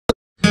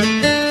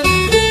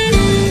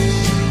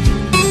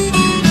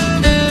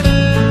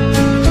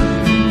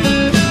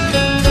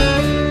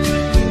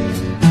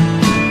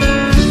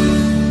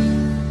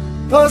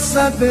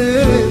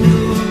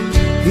cabelo,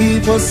 e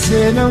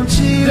você não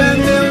tira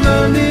meu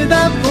nome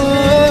da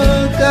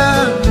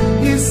boca,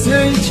 e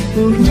sente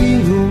por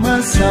mim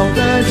uma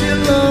saudade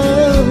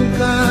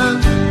louca,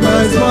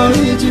 mas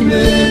morre de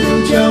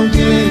medo de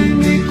alguém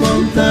me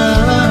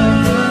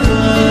contar.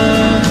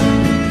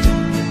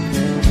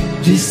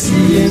 Disse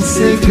em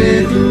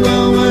segredo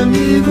a um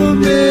amigo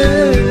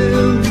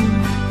meu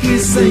que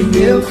sem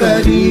meu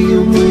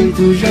carinho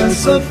muito já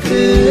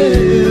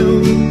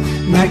sofreu.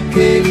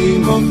 Naquele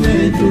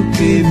momento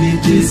que me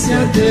disse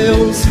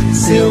adeus,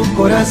 seu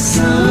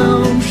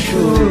coração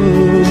chorou.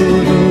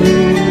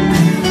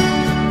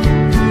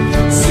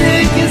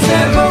 Se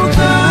quiser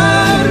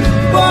voltar,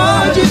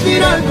 pode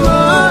vir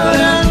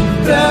agora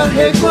pra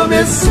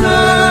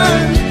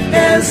recomeçar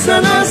essa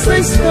nossa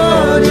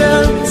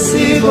história.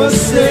 Se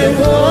você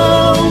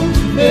errou,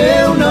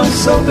 eu não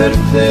sou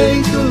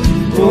perfeito,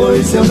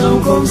 pois eu não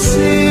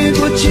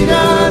consigo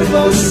tirar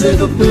você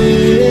do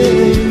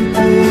peito.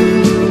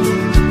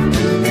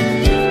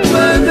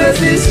 Quando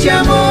existe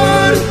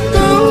amor,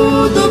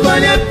 tudo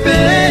vale a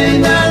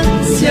pena.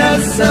 Se a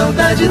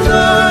saudade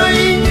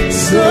dói,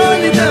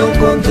 solidão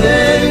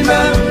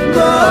condena.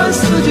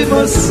 Gosto de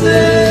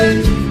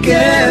você,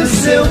 quero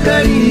seu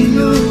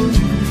carinho,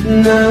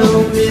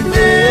 não me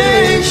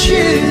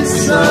deixe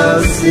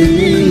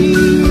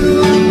sozinho.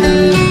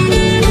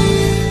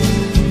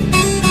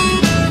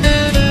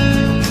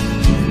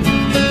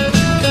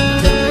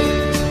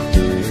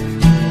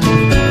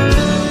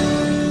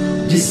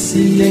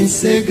 Disse em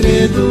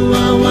segredo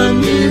a um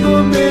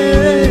amigo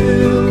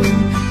meu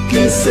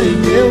que sem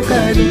meu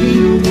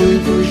carinho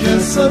muito já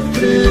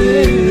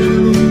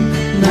sofreu.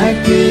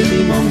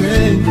 Naquele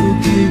momento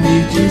que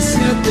me disse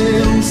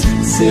adeus,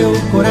 seu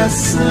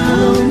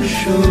coração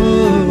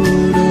chorou.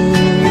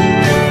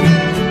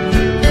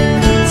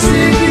 Se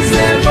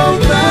quiser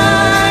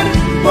voltar,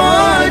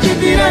 pode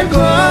vir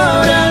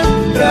agora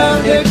pra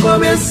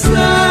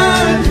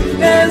recomeçar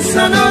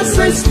essa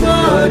nossa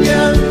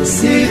história.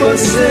 Se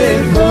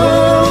você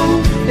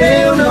errou,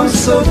 eu não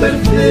sou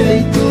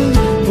perfeito,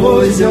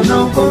 pois eu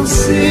não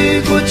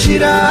consigo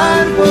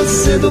tirar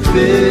você do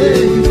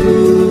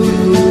peito.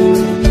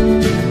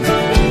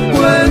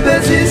 Quando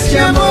existe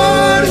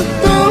amor,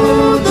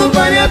 tudo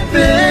vale a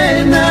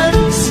pena.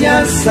 Se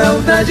a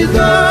saudade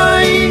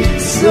dói,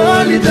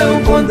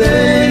 solidão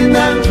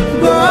condena.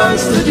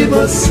 Gosto de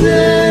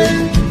você,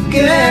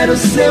 quero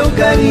seu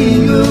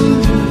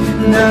carinho,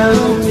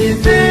 não me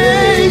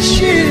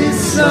deixe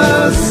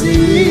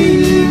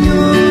sozinho.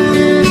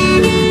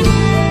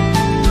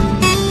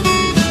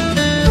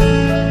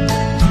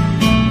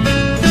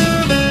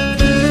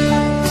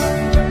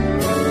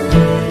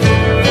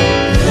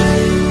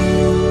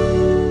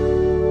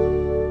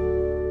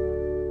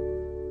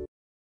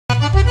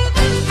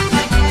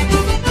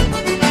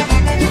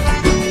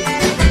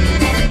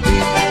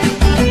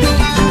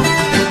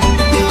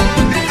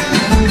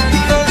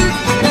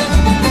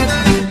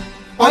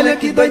 Olha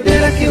que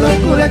doideira, que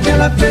loucura que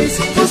ela fez,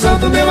 usou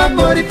do meu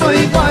amor e foi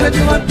embora de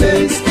uma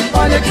vez.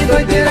 Olha que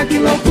doideira, que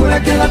loucura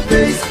que ela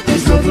fez,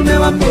 usou do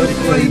meu amor e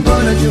foi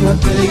embora de uma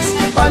vez.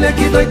 Olha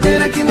que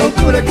doideira, que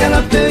loucura que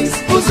ela fez,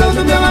 usou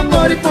do meu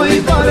amor e foi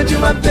embora de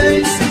uma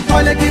vez.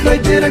 Olha que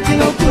doideira, que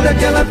loucura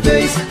que ela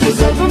fez,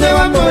 usou do meu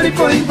amor e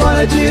foi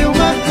embora de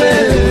uma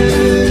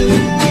vez.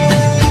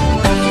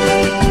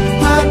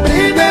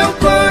 Abri meu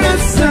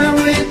coração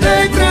e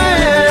dei pra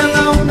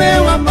ela o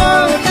meu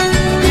amor,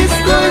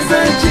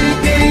 coisa de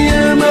quem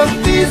ama.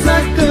 Fiz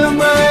a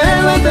cama,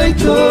 ela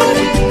deitou,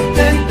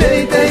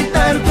 tentei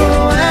deitar com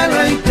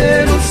ela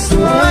inteiro, o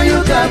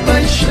sonho da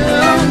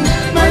paixão.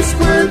 Mas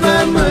quando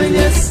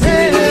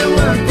amanheceu, eu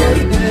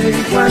acordei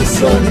com a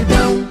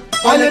solidão.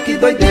 Olha que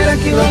doideira,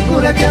 que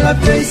loucura que ela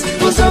fez,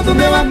 usou do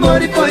meu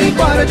amor e foi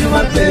embora de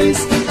uma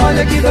vez.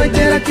 Olha que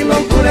doideira, que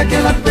loucura que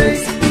ela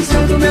fez,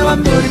 usou do meu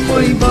amor e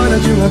foi embora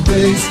de uma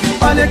vez.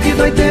 Olha que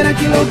doideira,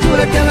 que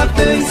loucura que ela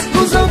fez,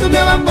 usou do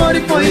meu amor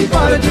e foi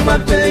embora de uma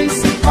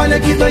vez. Olha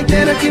que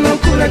doideira, que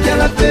loucura que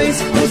ela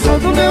fez, usou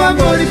do meu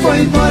amor e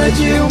foi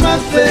embora de uma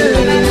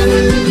vez.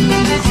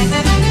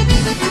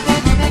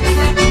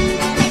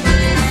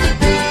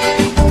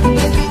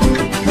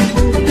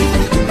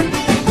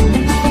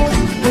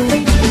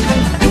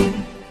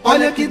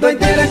 Olha que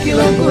doideira, que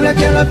loucura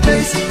que ela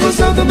fez,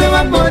 usou do meu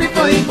amor e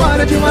foi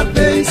embora de uma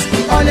vez.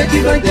 Olha que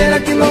doideira,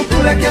 que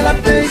loucura que ela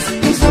fez,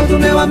 usou do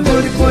meu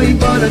amor e foi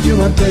embora de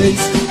uma vez.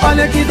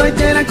 Olha que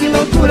doideira, que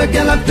loucura que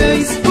ela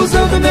fez,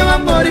 usou do meu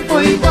amor e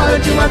foi embora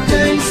de uma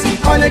vez.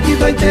 Olha que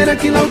doideira,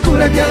 que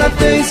loucura que ela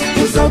fez,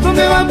 usou do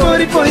meu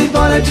amor e foi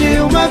embora de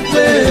uma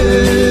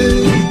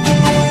vez.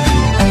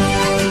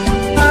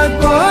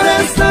 Agora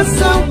essa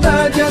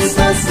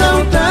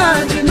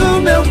saudade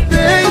no meu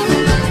peito,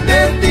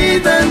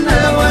 perdida,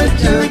 não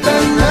adianta,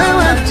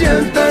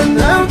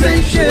 não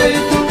tem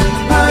jeito.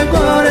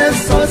 Agora é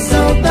só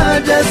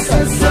saudade,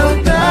 essa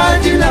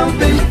saudade não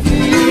tem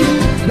fim.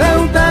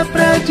 Não dá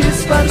pra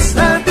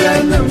disfarçar,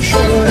 pra não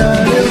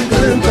chorar, eu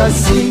canto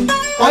assim.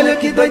 Olha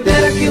que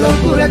doideira, que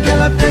loucura que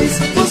ela fez,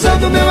 usou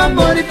do meu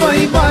amor e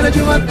foi embora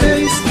de uma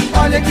vez.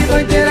 Olha que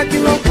doideira, que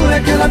loucura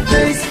que ela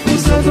fez.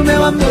 Usou do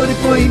meu amor e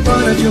foi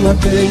embora de uma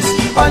vez.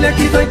 Olha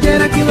que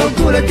doideira, que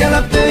loucura que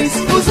ela fez.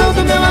 Usou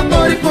do meu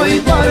amor e foi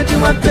embora de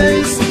uma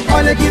vez.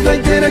 Olha que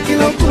doideira, que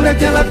loucura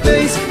que ela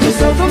fez.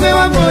 Usou do meu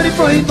amor e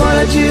foi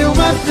embora de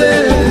uma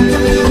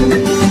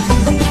vez.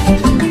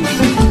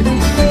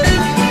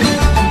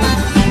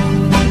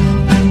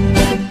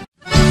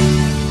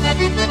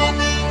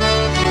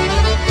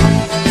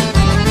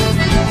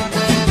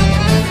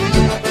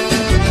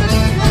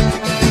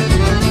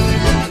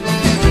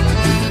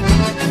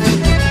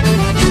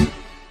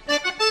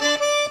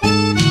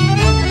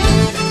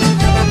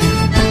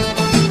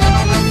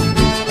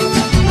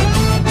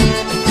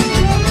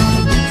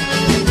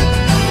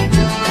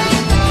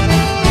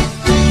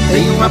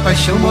 Uma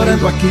paixão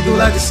morando aqui do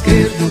lado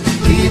esquerdo,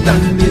 que dá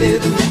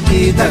medo,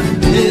 que dá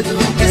medo.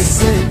 É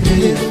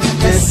segredo,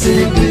 é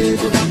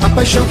segredo. A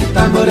paixão que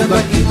tá morando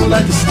aqui do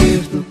lado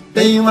esquerdo.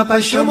 Tem uma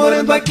paixão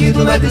morando aqui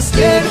do lado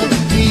esquerdo,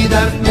 que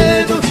dá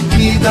medo,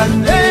 que dá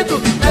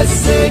medo. É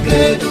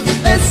segredo,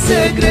 é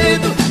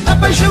segredo. A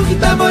paixão que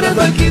tá morando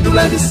aqui do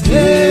lado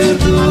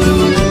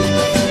esquerdo.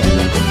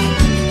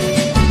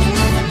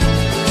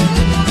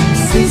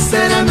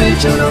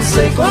 Sinceramente eu não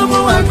sei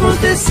como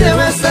aconteceu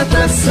essa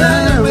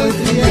atração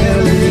entre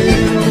ela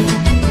e eu.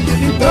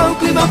 Entrou um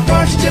clima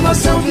forte de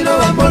emoção,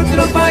 virou amor,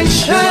 virou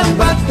paixão,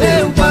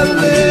 bateu,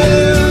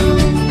 valeu.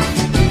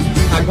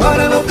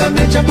 Agora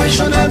loucamente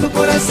apaixonado,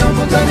 coração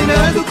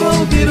contaminado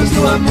com o vírus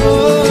do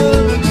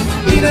amor.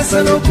 E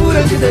nessa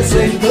loucura de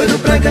desejo, doido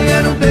pra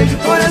ganhar um beijo,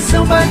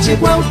 coração bate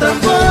igual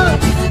tambor.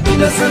 E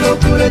nessa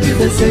loucura de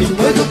desejo,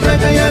 doido pra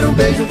ganhar um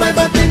beijo, vai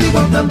batendo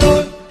igual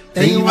tambor.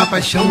 Tem uma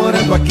paixão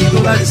morando aqui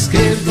do lado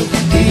esquerdo,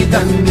 que dá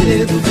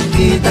medo,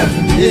 que dá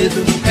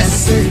medo. É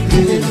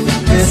segredo,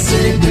 é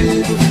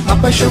segredo. A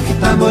paixão que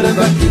tá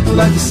morando aqui do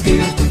lado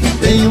esquerdo.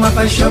 Tem uma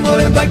paixão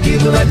morando aqui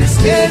do lado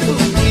esquerdo,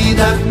 que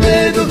dá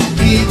medo,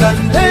 que dá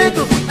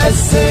medo. É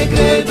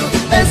segredo,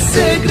 é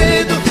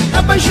segredo.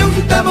 A paixão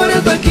que tá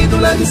morando aqui do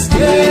lado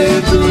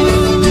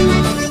esquerdo.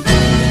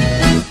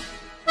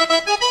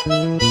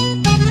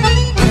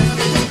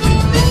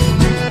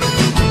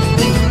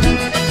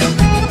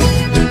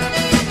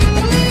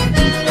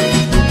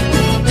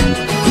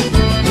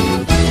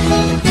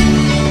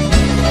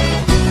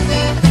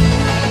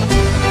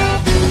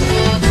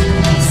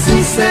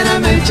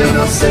 Sinceramente eu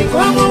não sei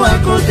como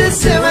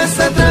aconteceu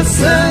essa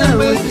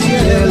atração entre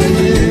ela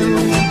e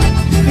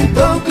eu.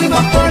 Então o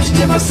clima forte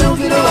de emoção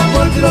virou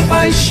amor, virou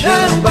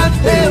paixão,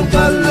 bateu,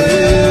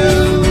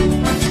 valeu.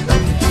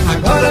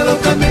 Agora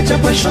loucamente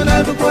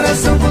apaixonado,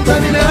 coração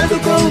contaminado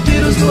com o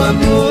vírus do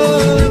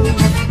amor.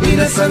 E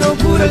nessa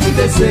loucura de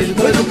desejo,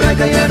 doido pra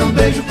ganhar um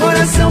beijo,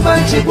 coração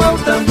bate igual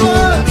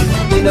tambor.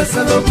 E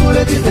nessa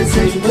loucura de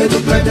desejo,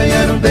 doido pra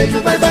ganhar um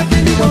beijo, vai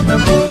batendo igual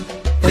tambor.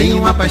 Tem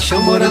uma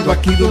paixão morando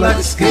aqui do lado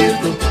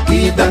esquerdo,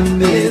 que dá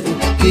medo,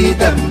 que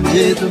dá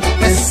medo.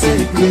 É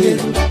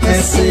segredo, é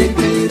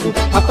segredo.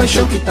 A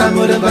paixão que tá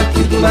morando aqui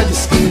do lado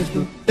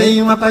esquerdo.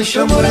 Tem uma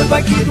paixão morando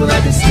aqui do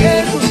lado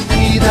esquerdo,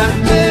 que dá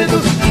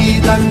medo,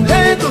 que dá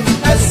medo.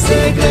 É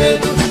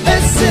segredo, é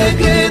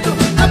segredo.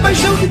 A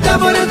paixão que tá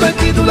morando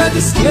aqui do lado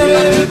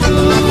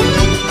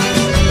esquerdo.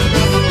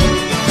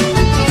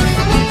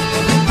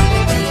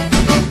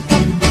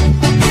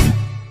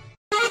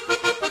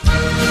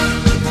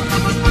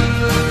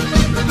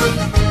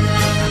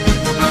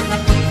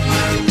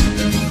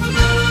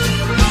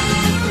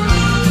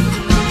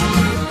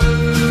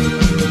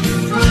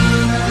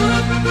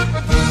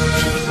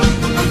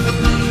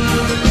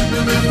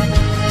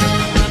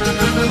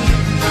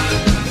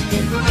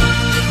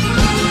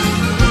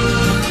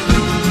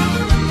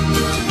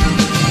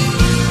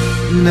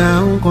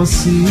 Não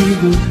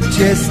consigo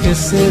te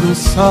esquecer um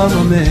só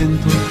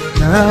momento.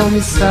 Não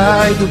me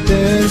sai do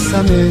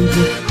pensamento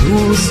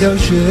o seu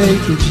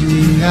jeito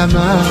de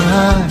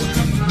amar.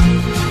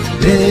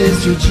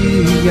 Desde o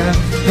dia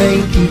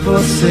em que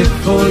você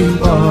foi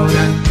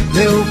embora,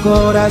 meu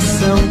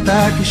coração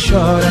tá que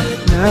chora,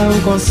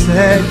 não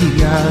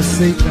consegue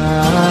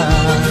aceitar.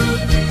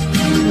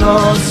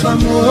 Nosso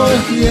amor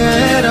que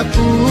era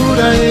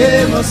pura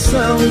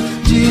emoção,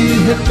 de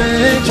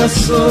repente a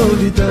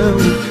solidão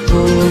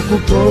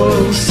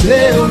ocupou o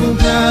seu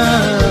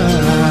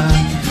lugar.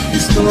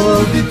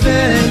 Estou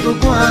vivendo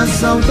com a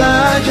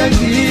saudade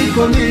aqui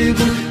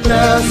comigo.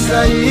 Pra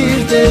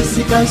sair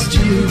desse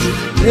castigo,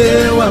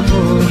 meu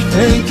amor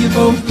tem que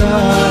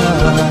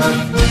voltar.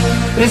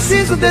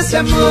 Preciso desse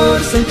amor,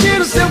 sentir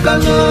o seu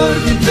calor,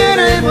 viver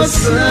a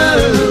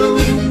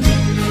emoção.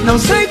 Não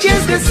sei te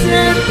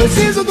esquecer,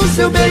 preciso do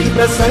seu beijo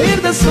pra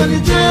sair da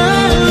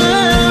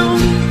solidão.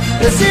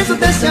 Preciso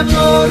desse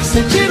amor,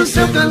 sentir o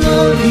seu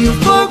calor e o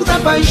fogo da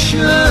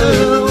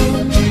paixão.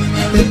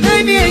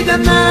 Tentei me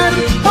enganar,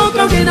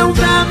 outro alguém não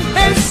dá,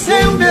 esse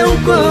é o meu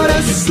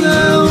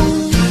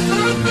coração.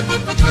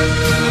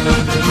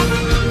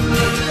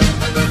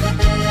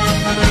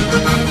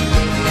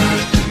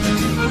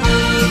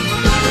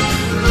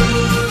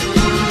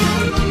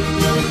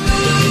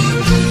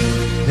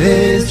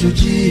 Desde o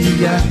dia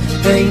dia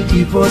em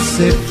que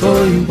você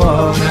foi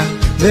embora.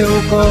 Meu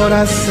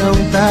coração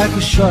tá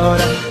que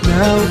chora,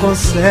 não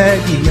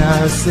consegue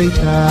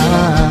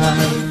aceitar.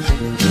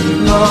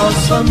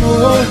 Nosso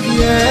amor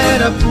que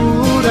era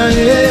pura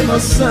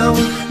emoção,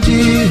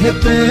 de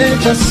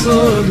repente a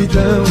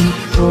solidão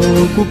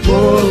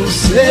ocupou o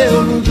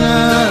seu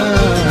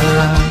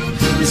lugar.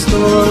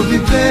 Estou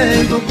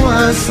vivendo com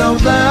a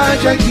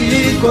saudade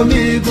aqui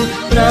comigo,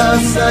 pra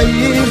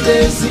sair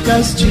desse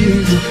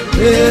castigo,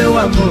 meu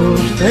amor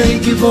tem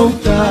que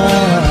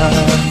voltar.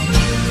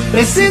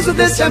 Preciso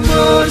desse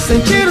amor,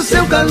 sentir o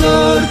seu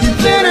calor,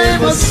 viver a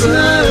emoção.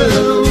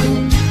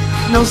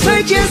 Não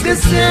sei te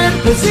esquecer,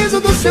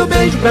 preciso do seu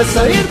beijo pra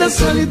sair da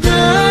solidão.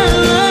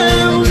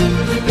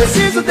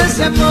 Preciso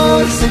desse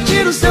amor,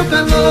 sentir o seu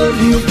calor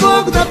e o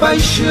fogo da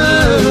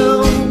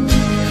paixão.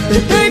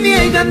 Tentei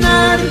me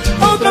enganar,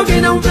 outro alguém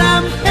não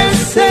dá,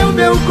 esse é o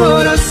meu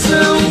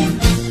coração.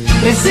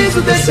 Preciso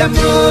desse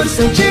amor,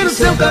 sentir o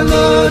seu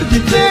calor,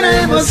 viver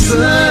a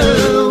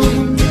emoção.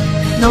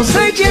 Não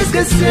sei te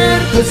esquecer,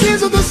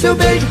 preciso do seu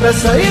beijo pra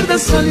sair da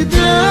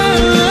solidão.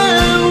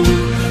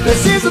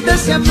 Preciso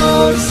desse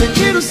amor,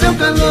 sentir o seu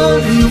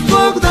calor e o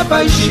fogo da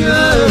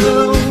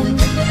paixão.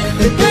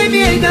 Tentei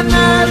me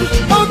enganar,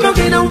 outro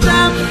alguém não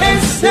dá,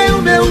 esse é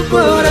o meu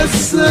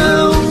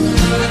coração.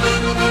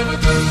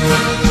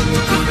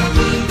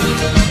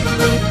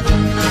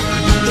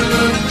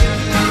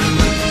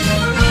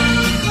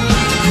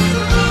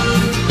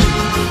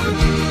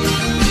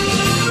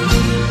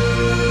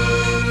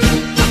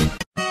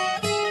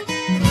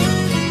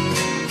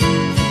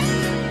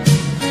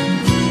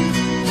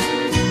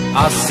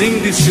 Assim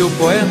disse o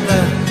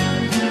poeta,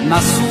 na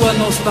sua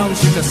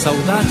nostálgica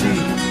saudade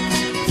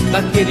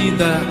da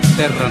querida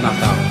terra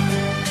natal.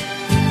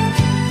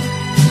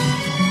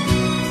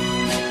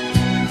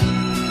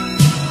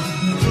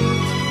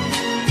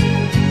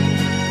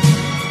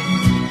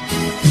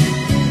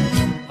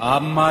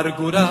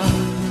 Amargurado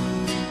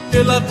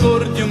pela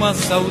dor de uma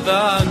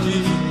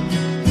saudade,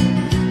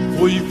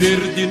 fui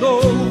ver de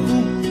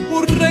novo o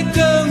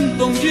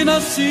recanto onde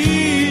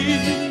nasci,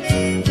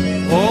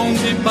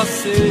 onde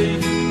passei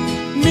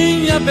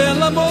minha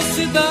bela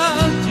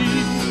mocidade.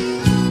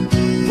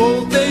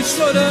 Voltei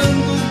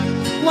chorando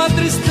com a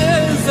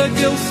tristeza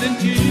que eu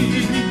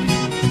senti,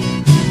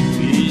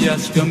 e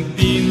as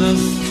campinas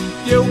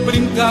que eu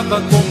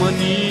brincava com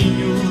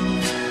maninho,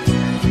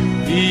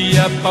 e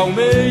a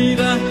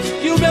palmeira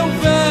que o meu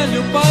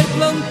velho pai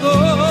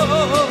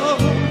plantou.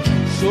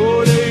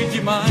 Chorei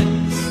demais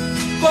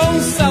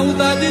com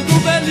saudade do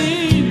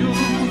velhinho,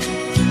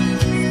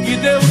 que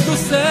Deus do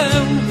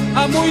céu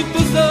há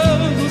muitos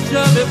anos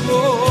já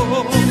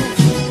levou.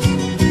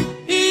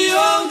 E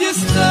onde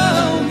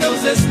estão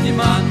meus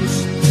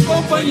estimados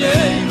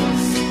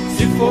companheiros?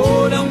 Se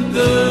foram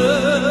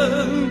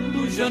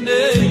tantos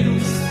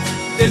janeiros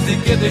desde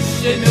que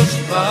deixei meus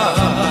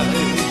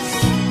pais.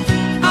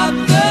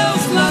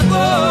 Adeus,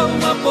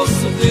 lagoa,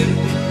 poço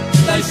verde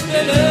da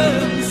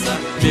esperança,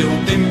 meu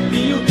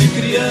tempinho de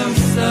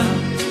criança,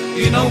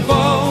 que não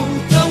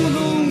voltam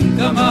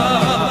nunca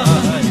mais.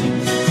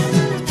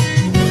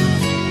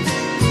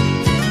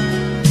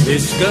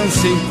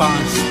 Descanse em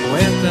paz,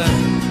 poeta,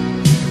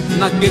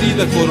 na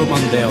querida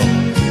Coromandel,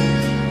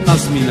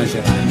 nas Minas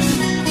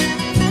Gerais.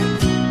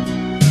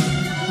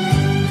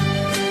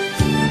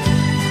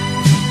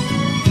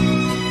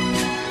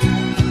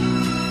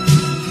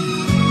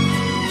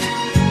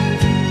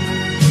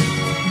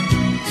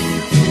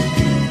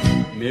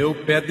 Meu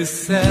pé de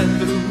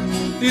cedro,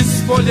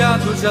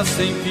 desfolhado já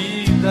sem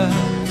vida,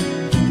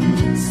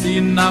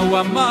 sinal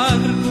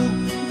amargo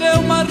de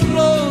uma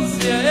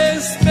rósea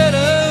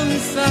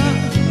esperança.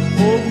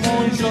 O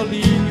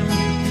monjolinho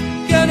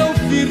quer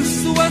ouvir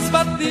suas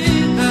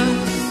batidas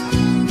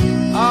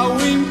ao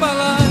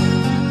embalar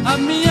a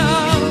minha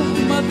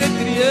alma de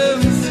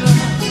criança.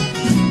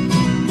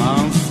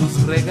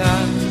 Mansos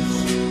regatos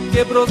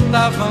que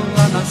brotavam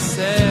lá na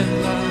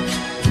serra,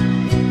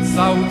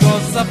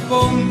 saudosa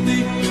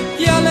fonte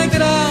que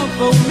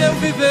alegrava o meu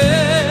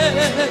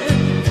viver.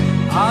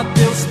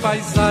 Adeus,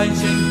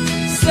 paisagem,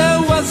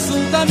 céu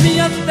azul da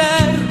minha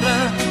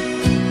terra,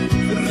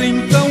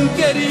 rincão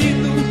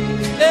querido,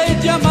 hei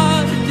de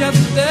amar-te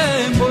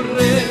até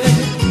morrer.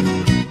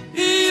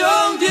 E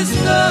onde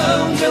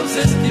estão meus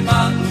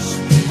estimados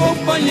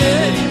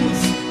companheiros?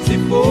 Se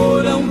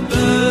foram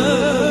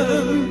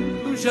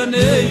tantos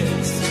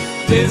janeiros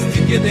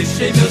desde que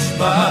deixei meus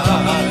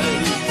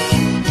pais.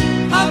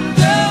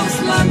 Adeus,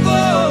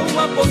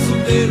 lagoa, poço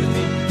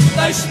verde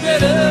da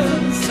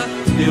esperança,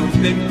 meu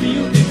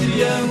tempinho de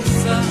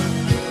criança,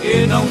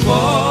 que não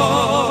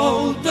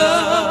volta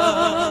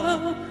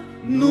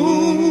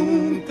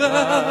nunca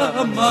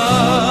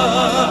mais.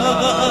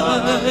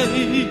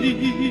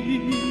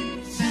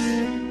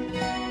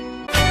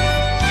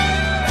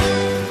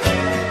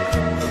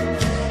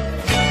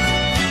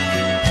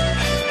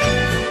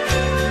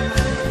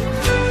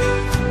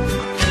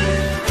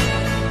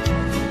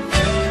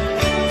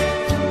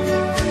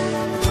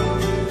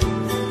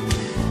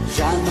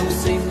 Já não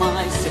sei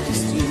mais se é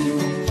destino,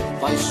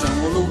 paixão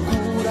ou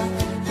loucura,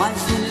 mas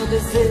o meu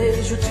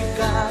desejo te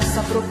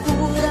caça,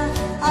 procura,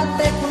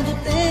 até quando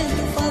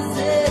tento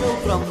fazer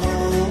outro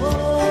amor.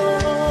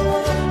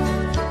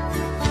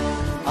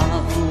 A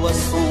tua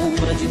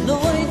sombra de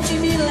noite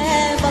me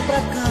leva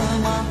pra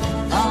cama,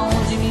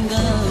 aonde me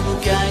engano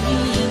que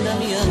ainda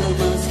me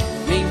amas,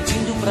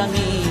 mentindo pra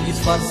mim,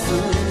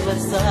 disfarçando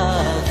essa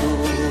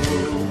dor.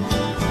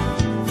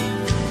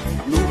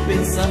 No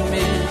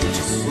pensamento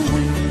te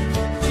sonho,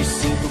 te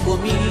sinto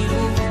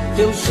comigo,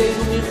 teu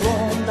cheiro me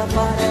ronda,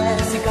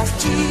 parece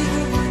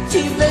castigo,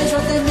 te vejo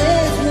até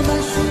mesmo na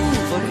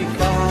chuva que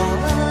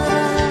cai.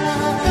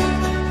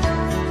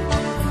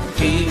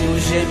 Quem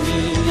hoje é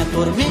minha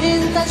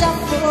tormenta já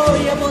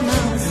foi a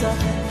bonança,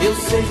 eu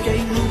sei que é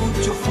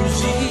inútil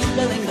fugir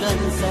da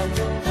lembrança,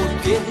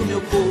 porque do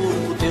meu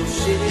corpo teu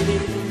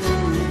cheiro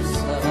não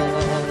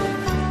sai.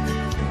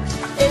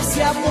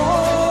 Esse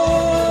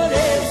amor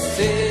eu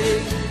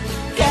sei,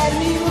 quer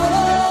me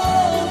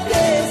enlouquecer,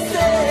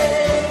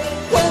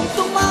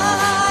 quanto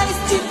mais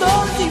te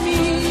dou de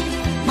mim,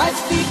 mais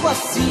fico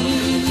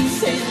assim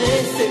sem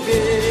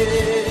receber.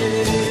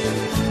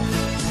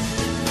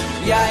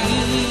 E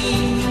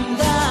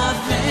ainda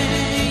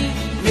vem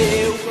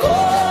meu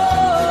coração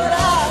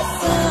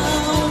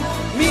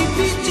me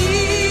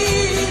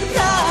pedir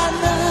pra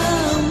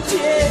não te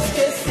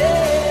esquecer.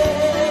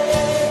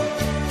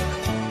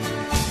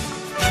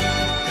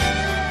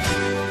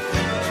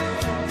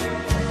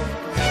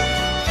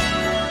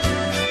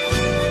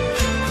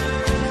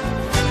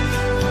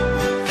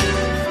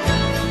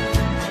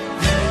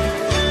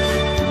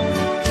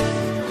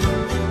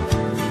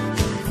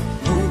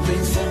 No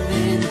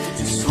pensamento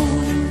te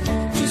sonho,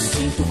 te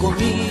sinto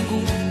comigo,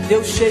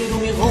 teu cheiro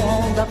me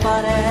ronda,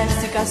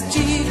 parece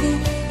castigo,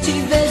 te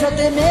vejo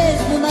até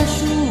mesmo na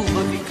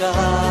chuva que cai.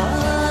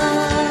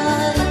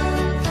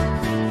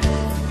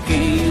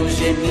 Quem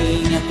hoje é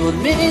minha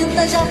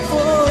tormenta já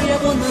foi a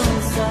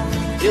bonança,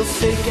 eu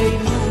sei que é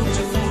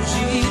inútil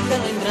fugir da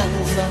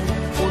lembrança,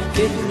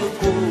 porque do meu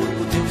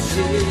corpo teu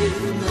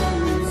cheiro não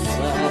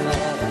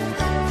sai.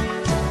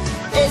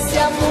 Esse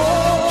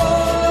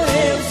amor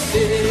eu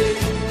sei,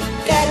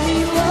 quer me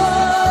enlouquecer,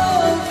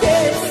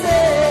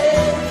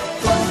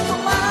 quanto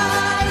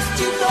mais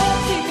te dou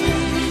de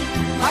mim,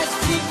 mais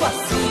fico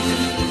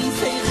assim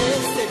sem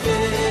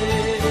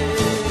receber.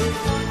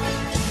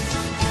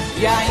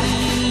 E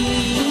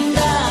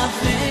ainda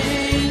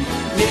vem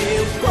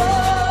meu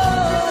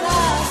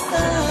coração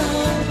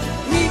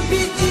me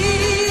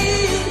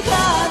pedir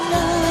pra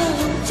não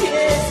te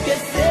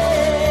esquecer.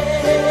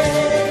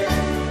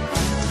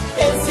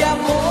 Esse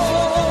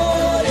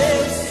amor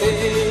eu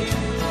sei,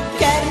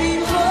 quer me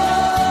enlouquecer,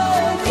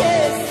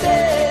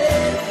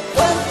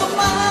 quanto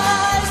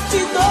mais te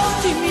dou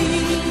de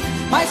mim,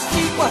 mais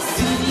fico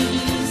assim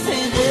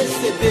sem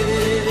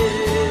receber.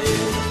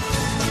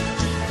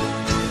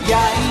 E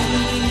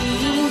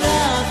ainda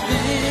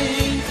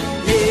vem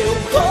meu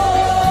coração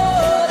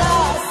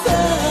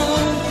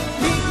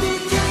me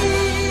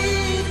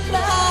pedir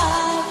pra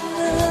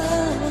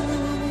não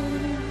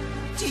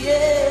te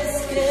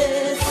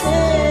esquecer.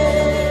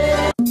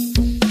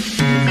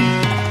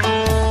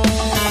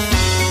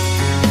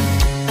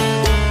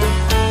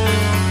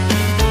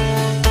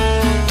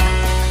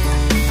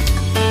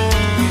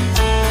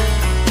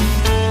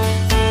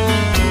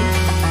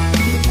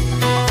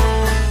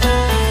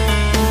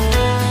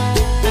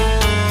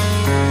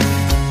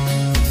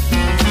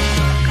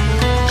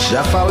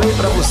 Já falei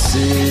pra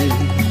você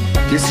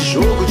que esse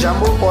jogo de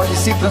amor pode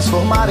se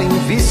transformar em um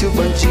vício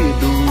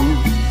bandido,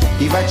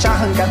 e vai te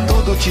arrancar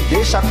tudo, te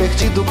deixar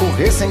perdido com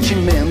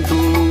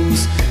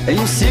ressentimentos, em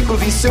um ciclo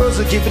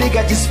vicioso de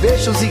briga,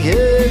 desfechos e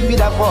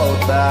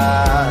reviravoltas.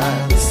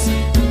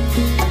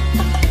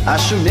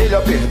 Acho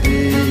melhor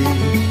perder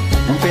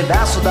um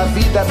pedaço da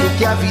vida do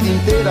que a vida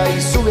inteira,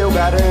 isso eu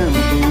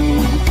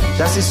garanto.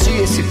 Já assisti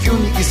esse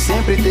filme que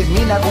sempre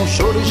termina com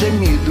choro e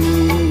gemido.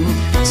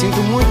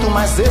 Sinto muito,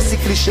 mas esse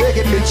clichê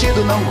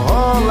repetido não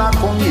rola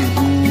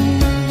comigo.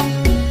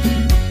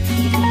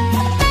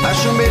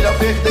 Acho melhor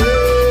perder.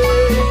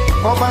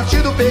 Qual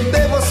partido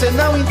perder? Você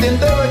não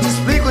entendeu, eu te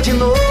explico de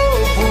novo.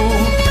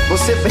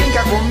 Você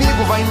brinca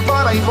comigo, vai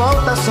embora e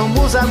volta,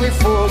 somos água e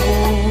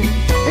fogo.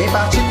 Em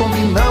parte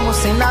combinamos,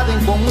 sem nada em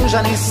comum,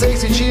 já nem sei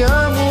se te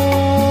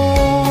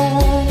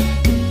amo.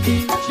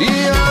 Te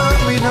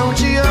amo e não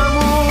te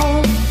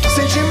amo,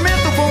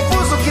 sentimento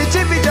confuso que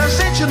divide a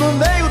gente no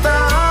meio da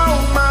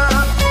alma.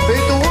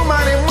 Feito um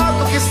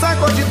maremoto que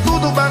sacode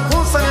tudo,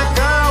 bagunça minha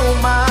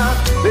calma,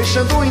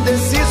 deixando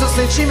indeciso, o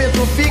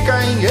sentimento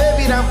fica em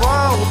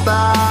reviravoltas.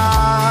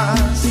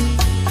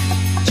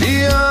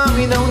 Te amo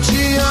e não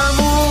te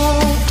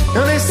amo,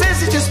 eu nem sei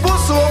se te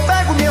expulso ou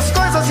pego minhas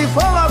coisas e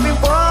vou logo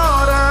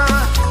embora,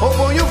 ou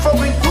ponho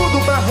fogo em tudo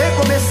pra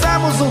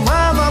recomeçarmos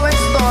uma nova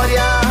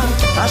história.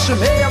 Acho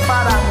meio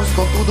pararmos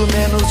com tudo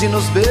menos de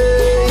nos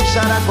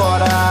beijar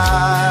agora.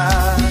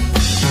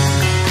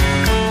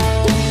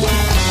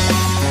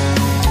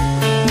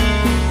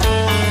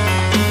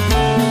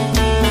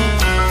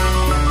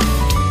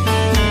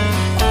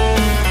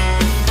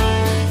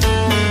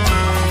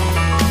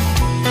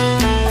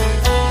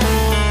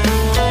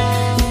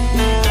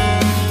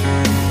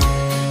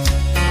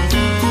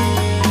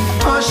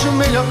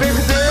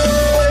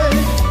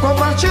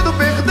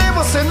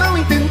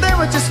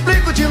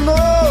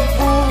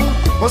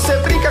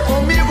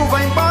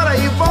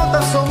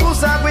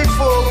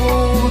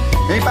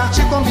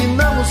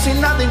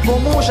 nada em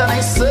comum, já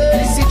nem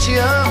sei se te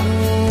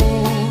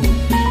amo.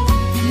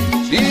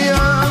 Te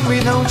amo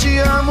e não te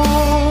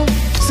amo.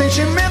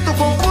 Sentimento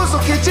confuso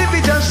que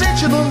divide a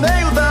gente no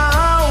meio da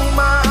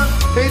alma.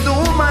 Feito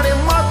um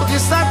maremoto que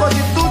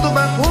sacode tudo,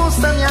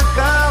 bagunça minha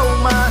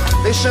calma.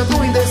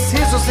 Deixando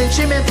indeciso, o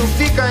sentimento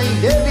fica em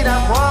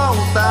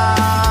reviravolta.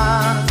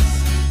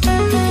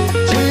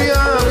 Te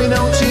amo e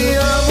não te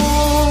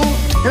amo.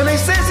 Eu nem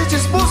sei se te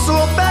expulso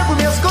ou pego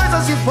minhas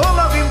coisas e vou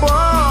logo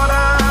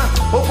embora,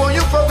 ou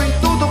ponho fogo em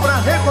tudo pra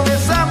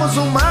recomeçarmos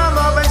uma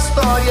nova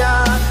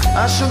história.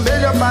 Acho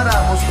melhor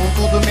pararmos com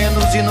tudo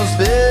menos de nos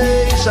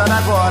beijar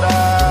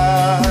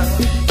agora.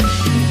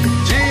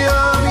 Te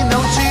amo e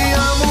não te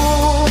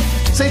amo.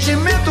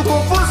 Sentimento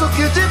confuso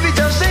que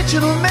divide a gente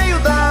no meio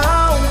da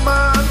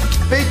alma.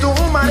 Feito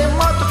um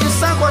maremoto que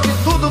sacode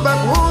tudo,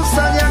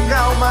 bagunça minha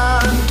calma.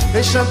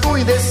 Deixando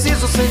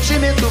indeciso, o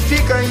sentimento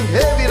fica em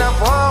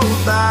reviravoltas.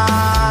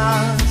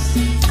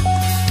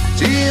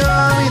 Te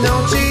amo e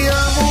não te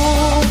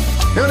amo.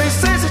 Eu nem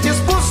sei se te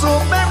expulso ou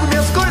pego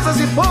minhas coisas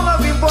e vou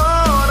logo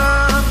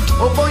embora,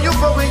 ou ponho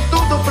fogo em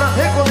tudo pra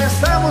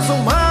recomeçarmos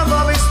uma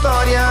nova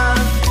história.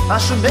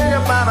 Acho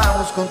melhor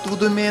pararmos com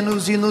tudo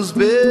menos de nos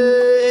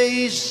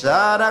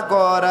beijar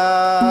agora.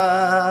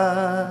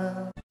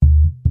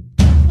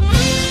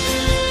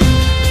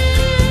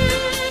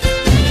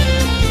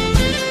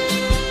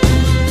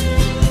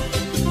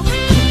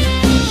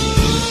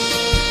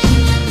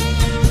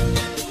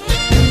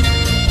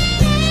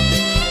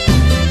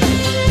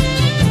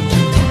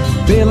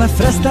 Pela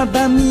fresta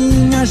da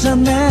minha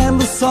janela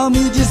o sol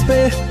me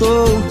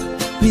despertou,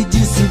 me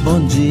disse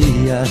bom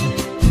dia.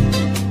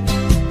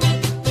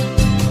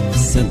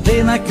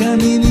 Sentei na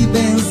cama e me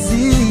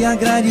benzi,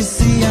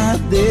 agradeci a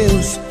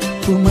Deus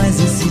por mais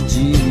esse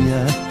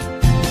dia.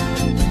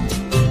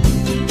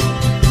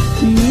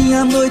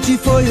 Minha noite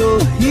foi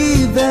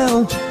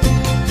horrível,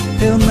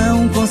 eu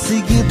não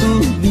consegui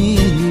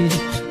dormir,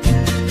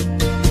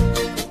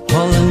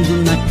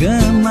 rolando na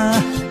cama,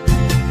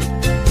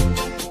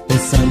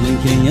 pensando em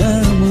quem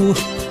amo,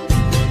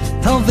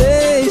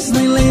 talvez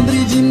nem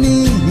lembre de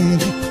mim.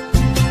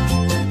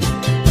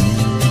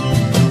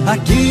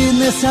 Aqui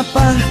nesse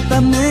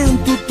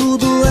apartamento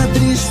tudo é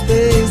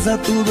tristeza,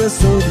 tudo é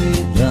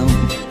solidão.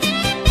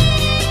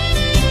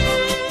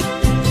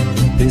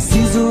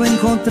 Preciso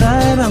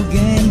encontrar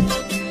alguém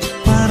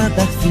para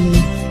dar fim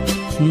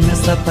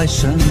nessa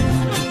paixão.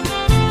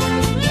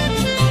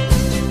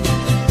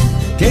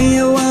 Quem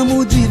eu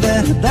amo de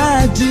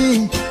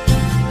verdade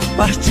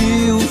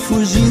partiu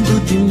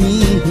fugindo de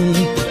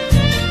mim.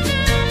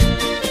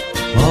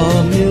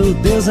 Oh meu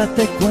Deus,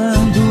 até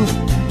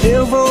quando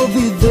eu vou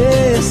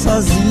viver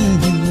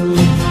sozinho?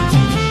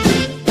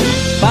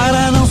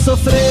 Para não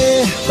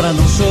sofrer, pra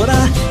não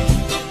chorar,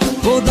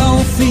 vou dar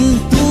um fim em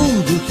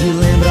tudo que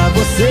lembra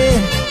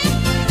você.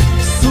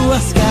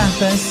 Suas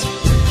cartas,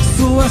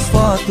 suas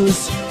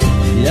fotos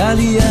e a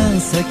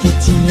aliança que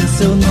tinha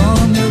seu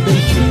nome eu dei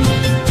fim.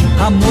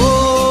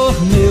 Amor,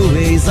 meu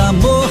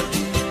ex-amor,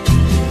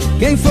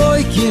 quem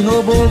foi que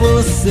roubou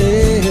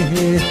você?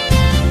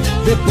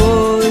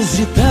 Depois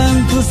de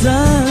tantos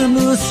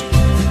anos,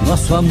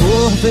 nosso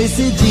amor fez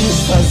se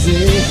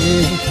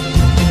desfazer.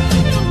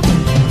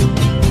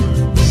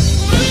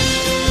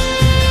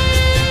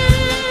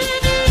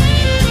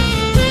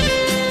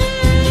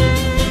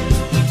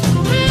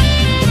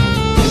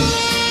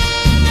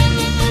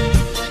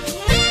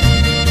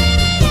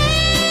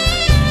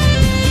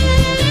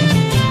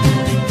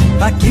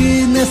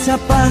 Aqui nesse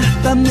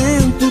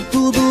apartamento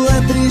tudo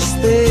é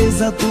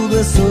tristeza, tudo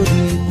é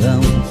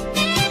solidão.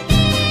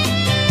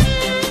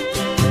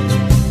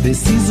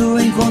 Preciso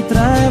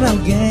encontrar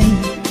alguém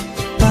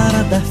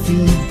para dar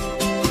fim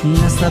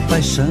nessa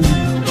paixão.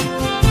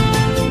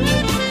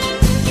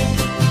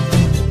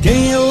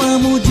 Quem eu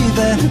amo de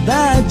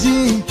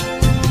verdade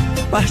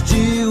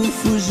partiu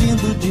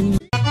fugindo de mim.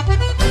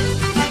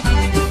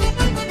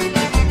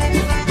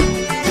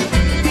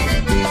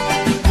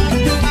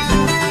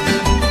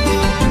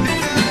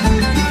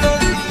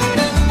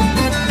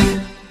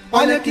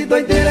 Olha que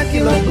doideira, que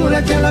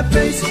loucura que ela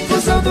fez,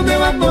 usou do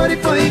meu amor e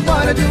foi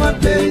embora de uma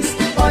vez.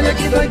 Olha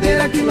que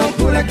doideira, que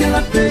loucura que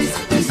ela fez,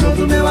 usou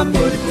do meu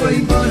amor e foi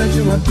embora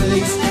de uma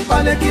vez.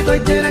 Olha que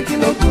doideira, que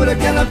loucura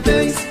que ela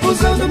fez,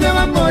 usou do meu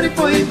amor e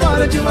foi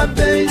embora de uma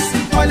vez.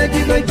 Olha que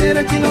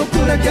doideira, que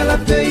loucura que ela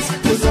fez,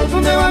 usou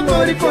do meu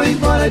amor e foi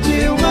embora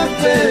de uma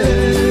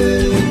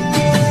vez.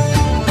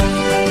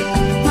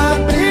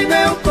 Abri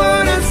meu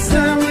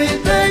coração e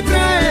dei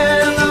pra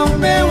ela o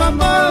meu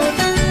amor.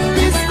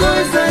 Fiz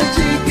coisa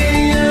de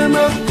quem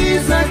ama,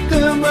 fiz a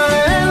cama,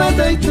 ela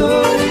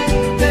deitou.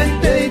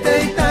 Tentei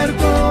deitar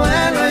com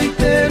ela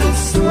inteiro,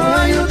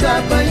 sonho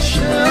da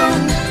paixão.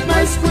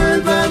 Mas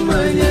quando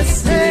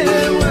amanheceu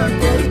eu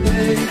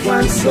acordei com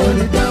a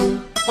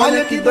solidão.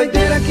 Olha que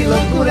doideira, que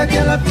loucura que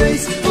ela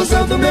fez,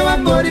 usou do meu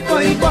amor e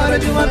foi embora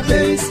de uma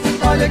vez.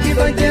 Olha que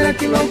doideira,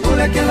 que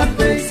loucura que ela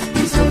fez,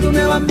 usou do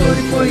meu amor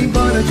e foi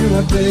embora de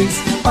uma vez.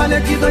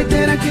 Olha que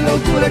doideira, que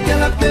loucura que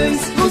ela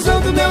fez.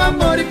 Usou do meu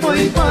amor e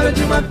foi embora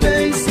de uma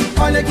vez.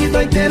 Olha que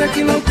doideira,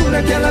 que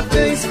loucura que ela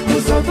fez.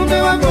 Usou do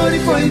meu amor e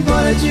foi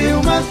embora de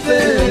uma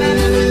vez.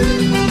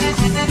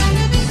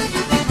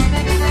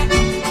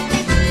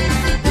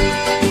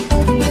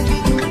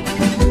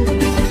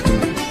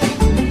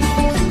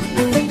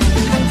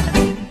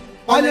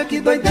 Olha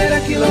que doideira,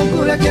 que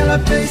loucura que ela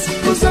fez.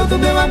 Usou do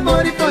meu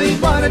amor e foi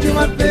embora de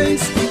uma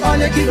vez.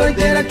 Olha que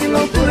doideira, que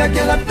loucura que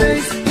ela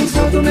fez.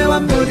 Usou do meu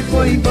amor e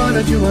foi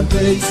embora de uma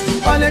vez.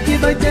 Olha que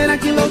doideira,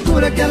 que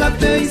loucura que ela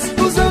fez.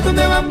 Usou do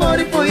meu amor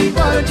e foi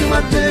embora de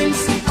uma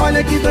vez.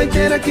 Olha que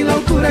doideira, que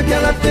loucura que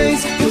ela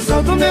fez.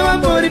 Usou do meu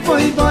amor e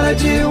foi embora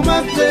de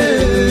uma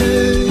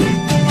vez.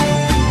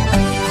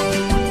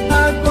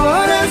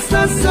 Agora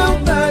essa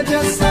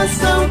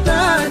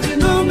saudade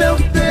no meu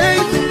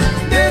peito.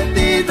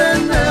 Perdida,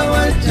 não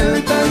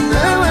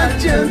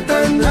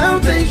adianta, não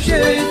tem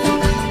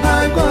jeito.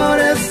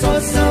 Agora é só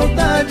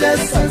saudade,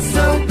 essa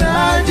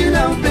saudade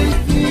não tem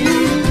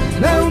fim.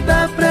 Não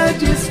dá pra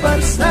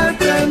disfarçar,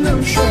 pra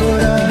não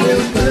chorar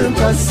eu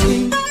tanto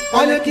assim.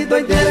 Olha que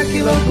doideira,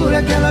 que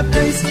loucura que ela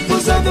fez.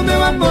 Usou do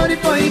meu amor e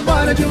foi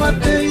embora de uma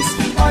vez.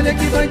 Olha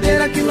que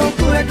doideira, que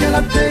loucura que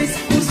ela fez.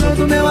 Usou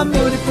do meu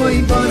amor e foi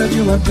embora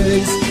de uma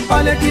vez.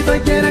 Olha que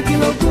doideira, que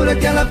loucura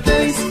que ela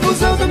fez.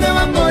 Usou do meu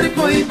amor e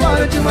foi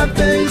embora de uma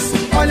vez.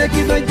 Olha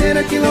que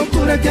doideira, que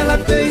loucura que ela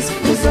fez.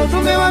 Usou do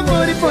meu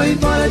amor e foi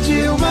embora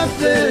de uma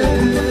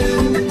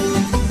vez.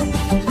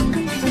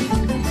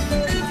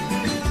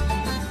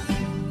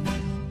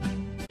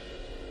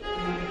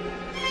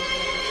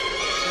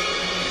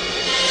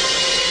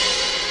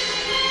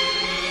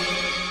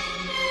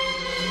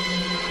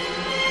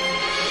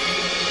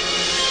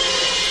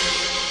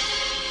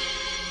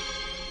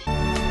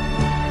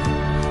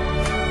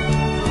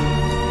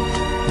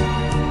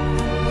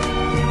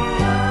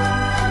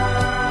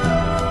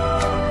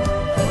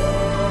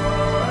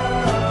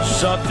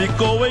 Já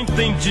ficou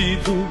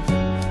entendido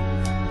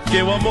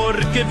que o amor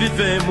que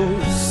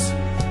vivemos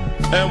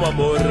é um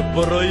amor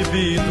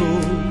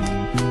proibido.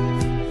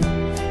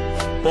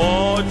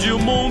 Pode o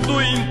mundo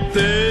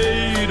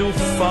inteiro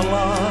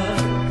falar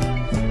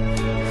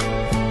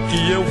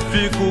que eu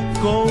fico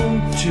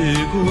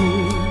contigo.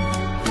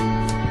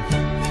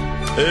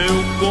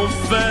 Eu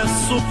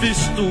confesso,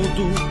 fiz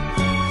tudo,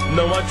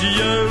 não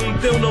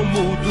adianta, eu não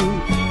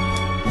mudo.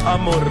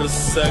 Amor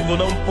cego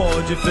não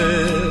pode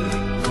ver.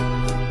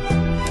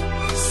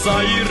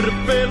 Sair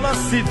pela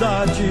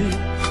cidade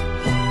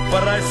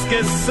para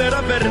esquecer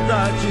a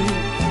verdade,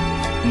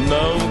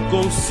 não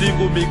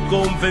consigo me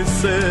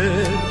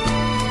convencer.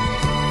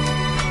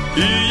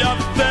 E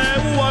até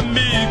o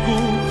amigo,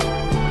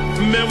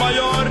 meu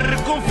maior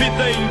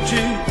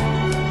confidente,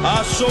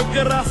 achou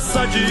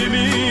graça de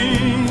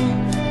mim.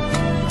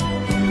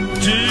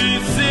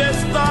 Disse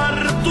estar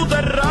tudo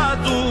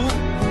errado,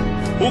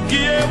 o que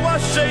eu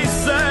achei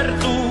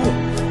certo,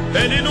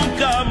 ele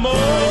nunca amou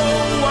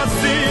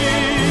assim.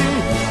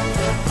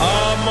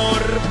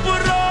 Amor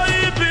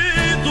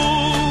proibido,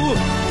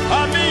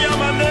 a minha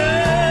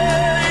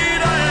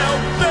maneira é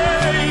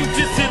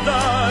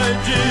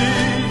autenticidade.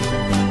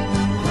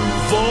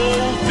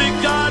 Vou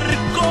ficar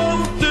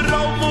contra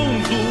o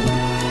mundo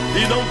e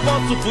não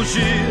posso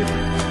fugir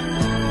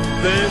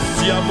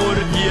desse amor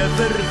que é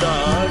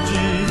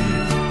verdade.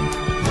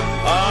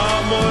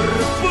 Amor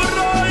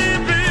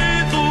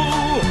proibido,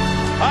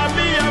 a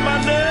minha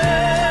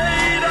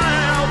maneira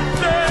é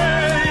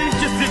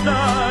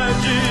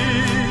autenticidade.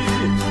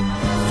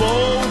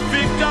 Vou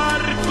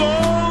ficar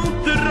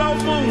contra o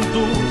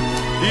mundo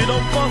e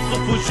não posso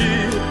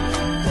fugir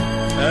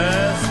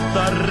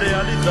esta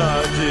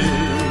realidade.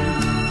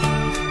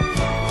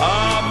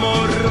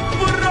 Amor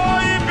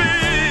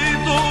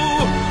proibido,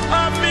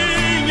 a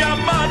minha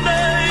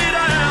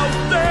maneira é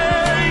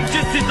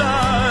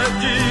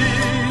autenticidade.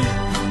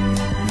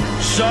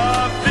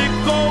 Já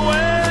ficou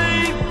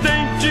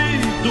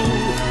entendido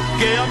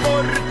que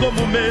amor como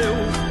o meu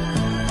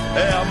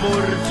é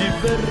amor de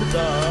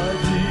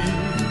verdade.